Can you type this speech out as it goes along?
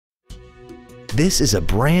This is a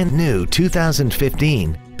brand new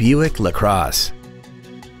 2015 Buick LaCrosse.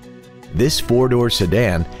 This four-door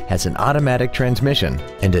sedan has an automatic transmission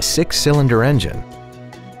and a 6-cylinder engine.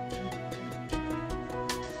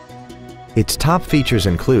 Its top features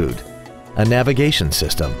include a navigation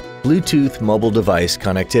system, Bluetooth mobile device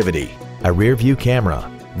connectivity, a rear-view camera,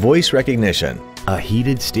 voice recognition, a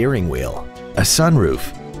heated steering wheel, a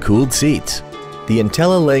sunroof, cooled seats, the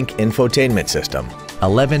IntelliLink infotainment system,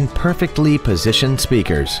 11 perfectly positioned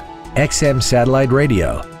speakers, XM satellite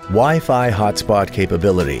radio, Wi-Fi hotspot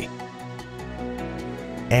capability,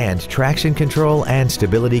 and traction control and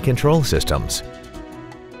stability control systems.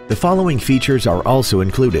 The following features are also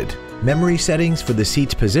included: memory settings for the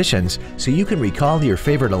seat's positions so you can recall your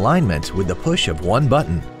favorite alignments with the push of one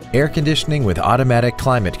button, air conditioning with automatic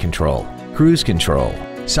climate control, cruise control,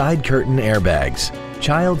 side curtain airbags,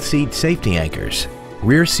 child seat safety anchors,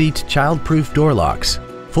 rear seat child-proof door locks,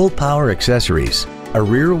 full power accessories, a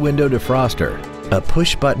rear window defroster, a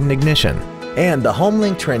push-button ignition, and the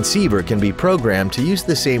HomeLink transceiver can be programmed to use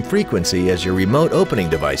the same frequency as your remote opening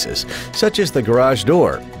devices, such as the garage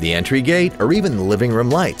door, the entry gate, or even the living room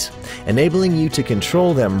lights, enabling you to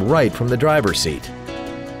control them right from the driver's seat.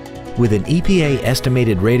 With an EPA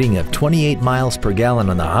estimated rating of 28 miles per gallon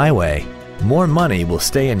on the highway, more money will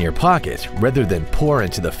stay in your pocket rather than pour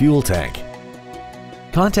into the fuel tank.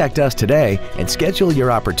 Contact us today and schedule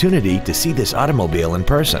your opportunity to see this automobile in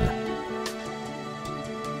person.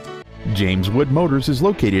 James Wood Motors is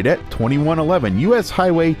located at 2111 US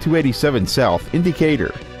Highway 287 South in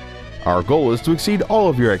Decatur. Our goal is to exceed all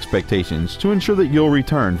of your expectations to ensure that you'll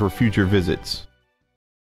return for future visits.